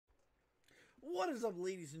What is up,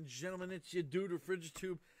 ladies and gentlemen? It's your dude,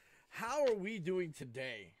 Refridgatube. How are we doing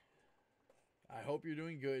today? I hope you're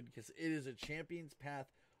doing good, because it is a Champions Path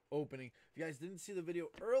opening. If you guys didn't see the video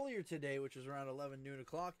earlier today, which was around 11 noon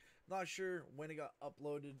o'clock, not sure when it got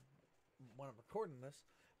uploaded when I'm recording this,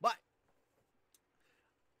 but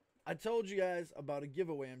I told you guys about a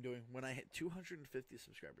giveaway I'm doing when I hit 250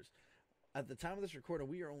 subscribers. At the time of this recording,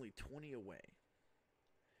 we are only 20 away.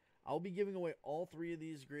 I'll be giving away all three of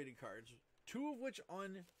these graded cards, two of which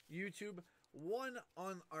on YouTube, one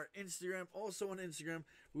on our Instagram. Also on Instagram,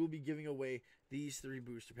 we will be giving away these three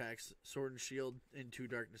booster packs, Sword and Shield and 2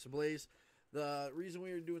 Darkness Ablaze. The reason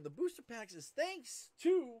we are doing the booster packs is thanks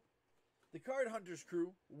to the Card Hunters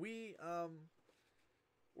crew. We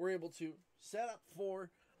were able to set up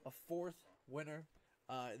for a fourth winner.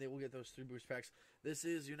 They will get those 3 booster packs. This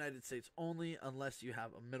is United States only, unless you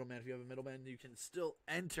have a middleman. If you have a middleman, you can still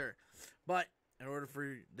enter. But in order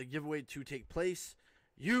for the giveaway to take place,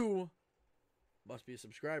 you must be a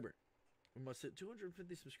subscriber. We must hit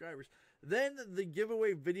 250 subscribers. Then the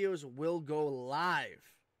giveaway videos will go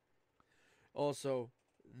live. Also,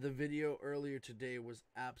 the video earlier today was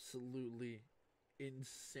absolutely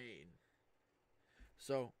insane.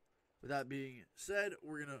 So, with that being said,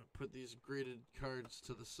 we're going to put these graded cards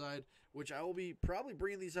to the side, which I will be probably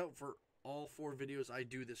bringing these out for all 4 videos I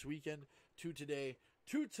do this weekend. 2 today,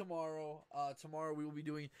 2 tomorrow. Tomorrow we will be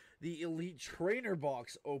doing the Elite Trainer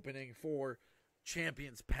Box opening for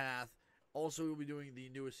Champions Path. Also, we'll be doing the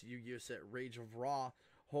newest Yu-Gi-Oh! Set, Rage of Ra.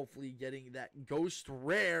 Hopefully getting that Ghost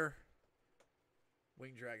Rare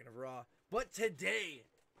Winged Dragon of Ra. But today,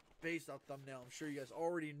 based off thumbnail, I'm sure you guys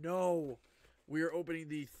already know, we are opening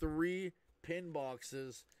the 3 pin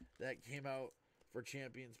boxes that came out for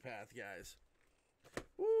Champions Path, guys.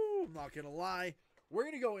 Woo, I'm not going to lie. We're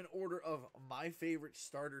going to go in order of my favorite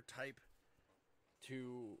starter type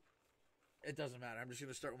to... It doesn't matter. I'm just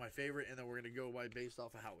going to start with my favorite, and then we're going to go by based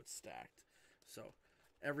off of how it's stacked. So,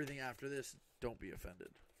 everything after this, don't be offended.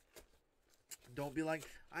 Don't be like,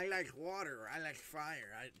 I like water, or I like fire.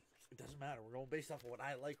 It doesn't matter. We're going based off of what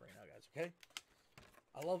I like right now, guys, okay?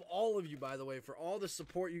 I love all of you, by the way, for all the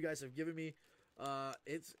support you guys have given me.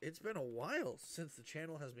 It's been a while since the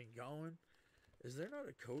channel has been going. Is there not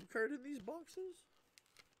a code card in these boxes?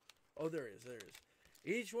 Oh, there is. There is.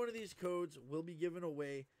 Each one of these codes will be given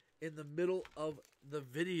away in the middle of the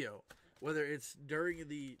video, whether it's during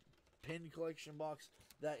the pin collection box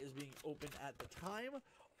that is being opened at the time,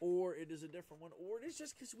 or it is a different one, or it is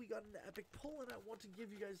just because we got an epic pull and I want to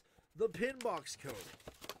give you guys the pin box code.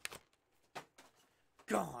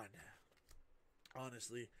 Gone.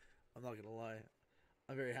 Honestly, I'm not gonna lie,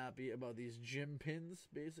 I'm very happy about these gym pins,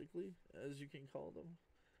 basically, as you can call them.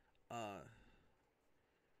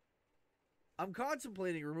 I'm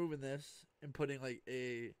contemplating removing this and putting like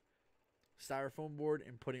a styrofoam board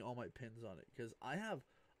and putting all my pins on it, because I have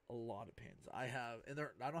a lot of pins. I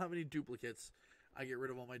don't have any duplicates. I get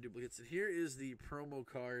rid of all my duplicates. And here is the promo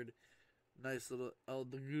card. Nice little El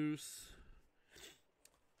Goose.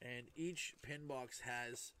 And each pin box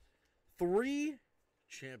has 3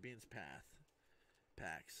 Champions Path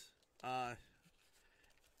packs.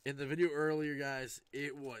 In the video earlier, guys,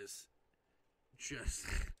 it was just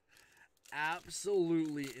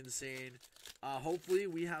absolutely insane. Hopefully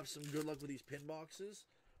we have some good luck with these pin boxes.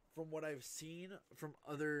 From what I've seen from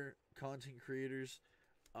other content creators,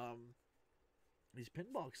 these pin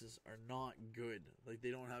boxes are not good. Like, they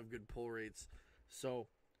don't have good pull rates. So,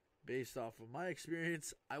 based off of my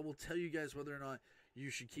experience, I will tell you guys whether or not you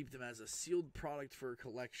should keep them as a sealed product for a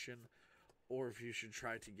collection, or if you should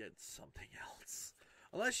try to get something else.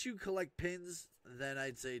 Unless you collect pins, then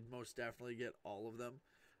I'd say most definitely get all of them.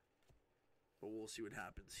 But we'll see what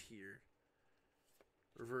happens here.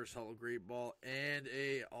 Reverse Hollow Great Ball and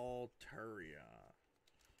a Altaria.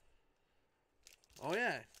 Oh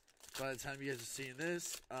yeah. By the time you guys are seeing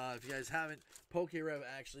this, if you guys haven't, PokeRev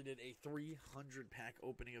actually did a 300 pack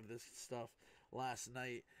opening of this stuff last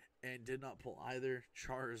night and did not pull either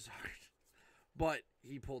Charizard. But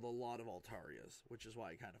he pulled a lot of Altarias, which is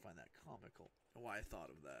why I kind of find that comical and why I thought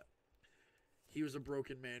of that. He was a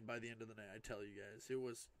broken man by the end of the night, I tell you guys. It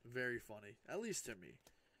was very funny, at least to me.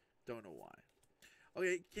 Don't know why.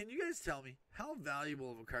 Okay, can you guys tell me, how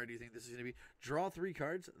valuable of a card do you think this is going to be? Draw 3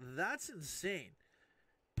 cards? That's insane.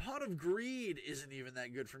 Pot of Greed isn't even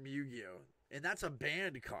that good from Yu-Gi-Oh! And that's a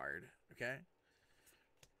banned card, okay?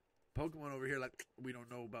 Pokemon over here, like, we don't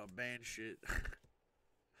know about banned shit.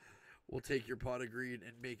 We'll take your Pot of Greed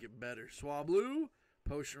and make it better. Swablu,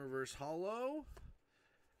 Potion Reverse Hollow,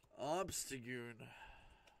 Obstagoon.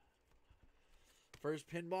 First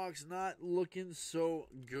pin box not looking so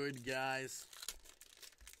good, guys.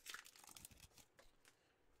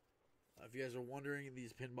 If you guys are wondering,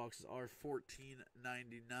 these pin boxes are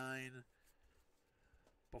 $14.99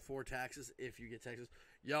 before taxes. If you get taxes,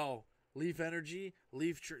 yo, Leaf Energy,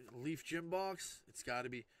 Leaf Gym Box. It's got to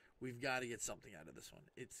be. We've got to get something out of this one.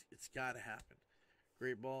 It's got to happen.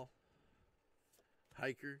 Great Ball,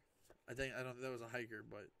 Hiker. I don't think that was a hiker,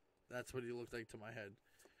 but that's what he looked like to my head.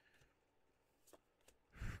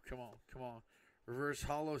 Come on. Reverse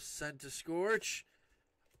Hollow Sent to Scorch.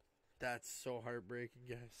 That's so heartbreaking,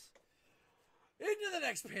 guys. Into the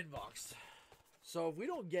next pin box. So if we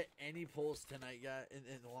don't get any pulls tonight, guys,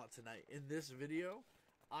 in this video,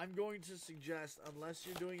 I'm going to suggest, unless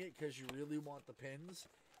you're doing it because you really want the pins,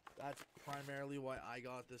 that's primarily why I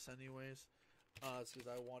got this anyways. It's because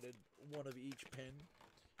I wanted one of each pin.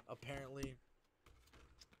 Apparently,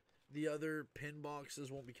 the other pin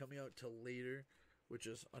boxes won't be coming out till later, which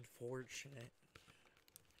is unfortunate.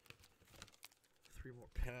 3 more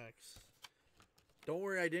packs. Don't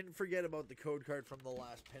worry, I didn't forget about the code card from the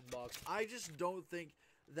last pin box. I just don't think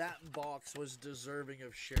that box was deserving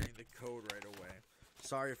of sharing the code right away.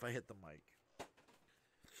 Sorry if I hit the mic.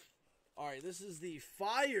 Alright, this is the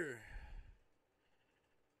Fire.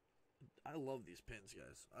 I love these pins,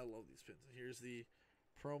 guys. I love these pins. Here's the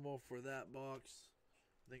promo for that box.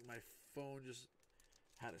 I think my phone just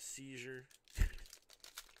had a seizure.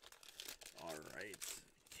 Alright.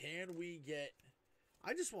 Can we get...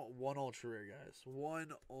 I just want one ultra rare, guys.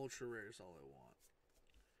 One ultra rare is all I want.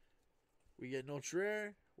 We get an ultra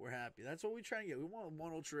rare, we're happy. That's what we try and get. We want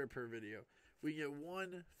one ultra rare per video. If we get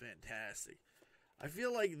one, fantastic. I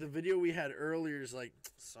feel like the video we had earlier is like,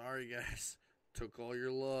 sorry guys, took all your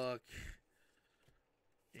luck.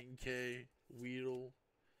 Inkay, Weedle.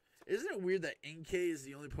 Isn't it weird that Inkay is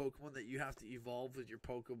the only Pokemon that you have to evolve with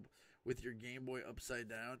your Game Boy upside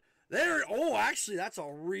down? Oh, actually, that's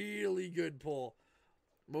a really good pull.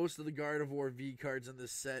 Most of the Gardevoir V cards in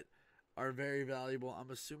this set are very valuable.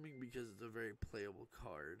 I'm assuming because it's a very playable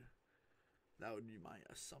card. That would be my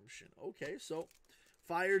assumption. Okay, so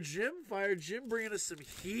Fire Gym bringing us some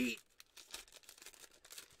heat.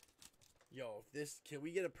 Yo, can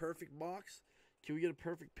we get a perfect box? Can we get a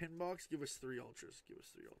perfect pin box? Give us 3 ultras.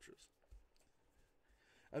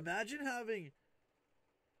 Imagine having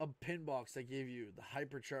a pin box that gave you the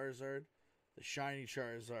Hyper Charizard, the Shiny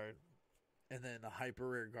Charizard, and then the Hyper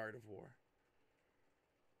Rare Gardevoir.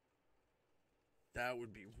 That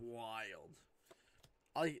would be wild.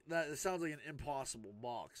 That sounds like an impossible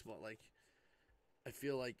box, but like, I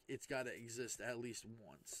feel like it's got to exist at least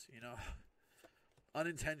once, you know?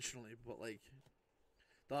 Unintentionally, but like,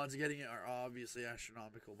 the odds of getting it are obviously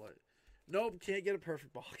astronomical, but nope, can't get a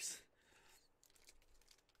perfect box.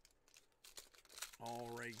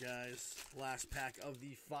 Alright, guys. Last pack of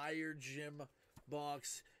the Fire Gym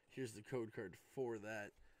box. Here's the code card for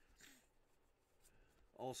that.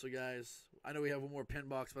 Also, guys, I know we have one more pin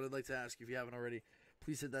box, but I'd like to ask you, if you haven't already,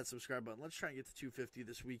 please hit that subscribe button. Let's try and get to 250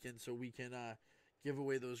 this weekend so we can give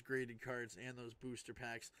away those graded cards and those booster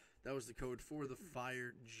packs. That was the code for the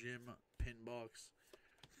Fire Gym pin box.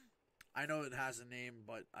 I know it has a name,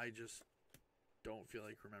 but I just don't feel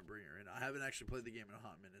like remembering it right now. I haven't actually played the game in a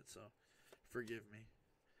hot minute, so forgive me.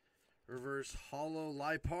 Reverse Hollow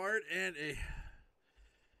Liepard and a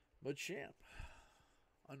Machamp.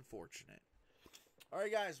 Unfortunate.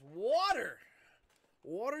 Alright, guys. Water!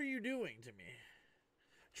 What are you doing to me?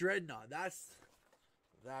 Dreadnought. That's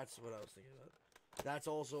what I was thinking about. That's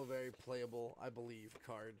also a very playable, I believe,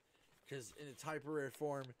 card. Because in its hyper rare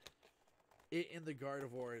form, it and the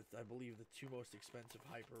Gardevoir, it's, I believe, the 2 most expensive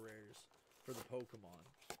hyper rares for the Pokemon.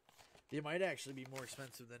 They might actually be more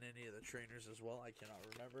expensive than any of the trainers as well. I cannot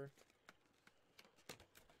remember.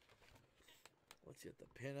 Let's get the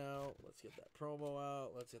pin out. Let's get that promo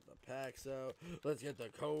out. Let's get the packs out. Let's get the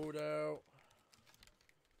code out.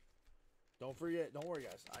 Don't forget. Don't worry,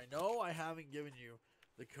 guys. I know I haven't given you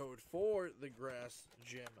the code for the Grass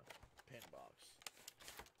Gym pin box.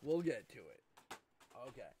 We'll get to it.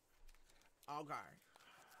 Okay. All right.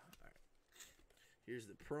 Here's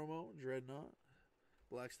the promo, Dreadnought.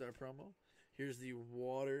 Black Star promo. Here's the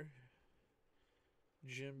Water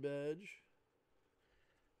Gym badge.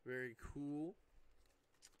 Very cool.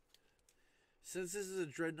 Since this is a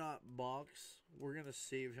Dreadnought box, we're going to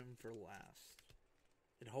save him for last.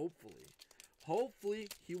 And hopefully,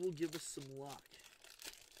 he will give us some luck.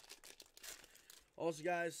 Also,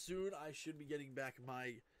 guys, soon I should be getting back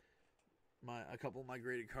a couple of my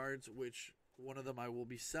graded cards, which one of them I will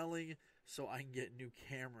be selling so I can get new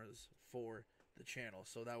cameras for the channel.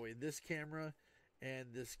 So that way this camera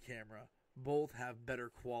and this camera both have better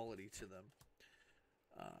quality to them.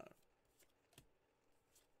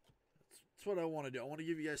 That's what I want to do. I want to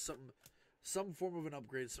give you guys something some form of an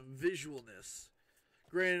upgrade, some visualness.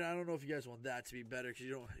 Granted, I don't know if you guys want that to be better because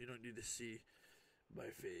you don't need to see my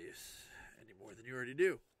face any more than you already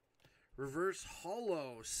do. Reverse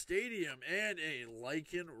Hollow Stadium and a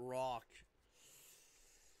Lycan Rock.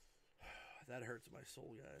 That hurts my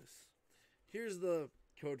soul, guys. Here's the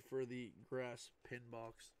code for the grass pin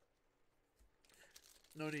box.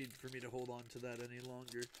 No need for me to hold on to that any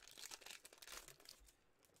longer.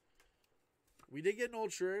 We did get an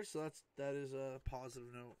ultra rare, so that is a positive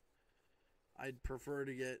note. I'd prefer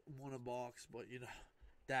to get one a box, but you know,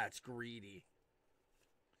 that's greedy.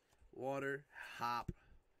 Water, hop,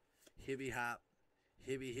 hibby hop,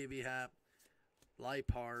 hibby hop,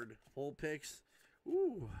 Lipard, full picks.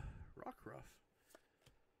 Ooh, Rockruff.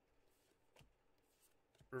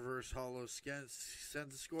 Reverse Hollow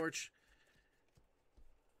Sense Scorch.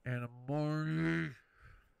 And a Marnie.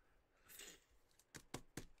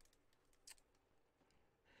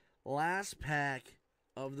 Last pack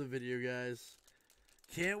of the video, guys.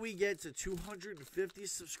 Can we get to 250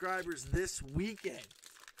 subscribers this weekend?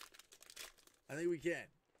 I think we can.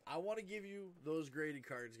 I want to give you those graded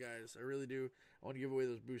cards, guys. I really do. I want to give away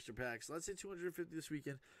those booster packs. Let's say 250 this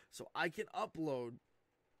weekend so I can upload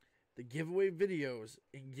the giveaway videos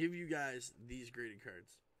and give you guys these graded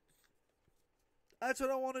cards. That's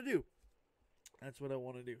what I want to do. That's what I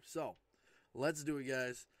want to do. So, let's do it,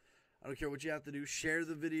 guys. I don't care what you have to do. Share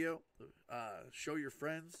the video. Show your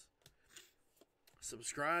friends.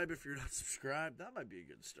 Subscribe if you're not subscribed. That might be a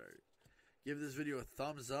good start. Give this video a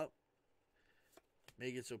thumbs up.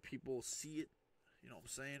 Make it so people see it. You know what I'm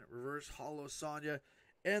saying? Reverse Hollow Sonya.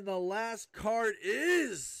 And the last card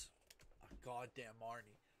is a goddamn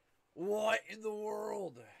Marnie. What in the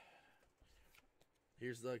world?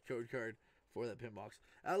 Here's the code card for that pin box.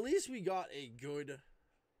 At least we got a good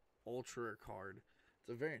ultra card. It's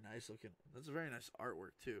a very nice looking. That's a very nice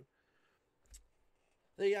artwork too.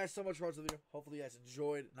 Thank you guys so much for watching the video. Hopefully you guys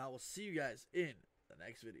enjoyed, and I will see you guys in the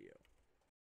next video.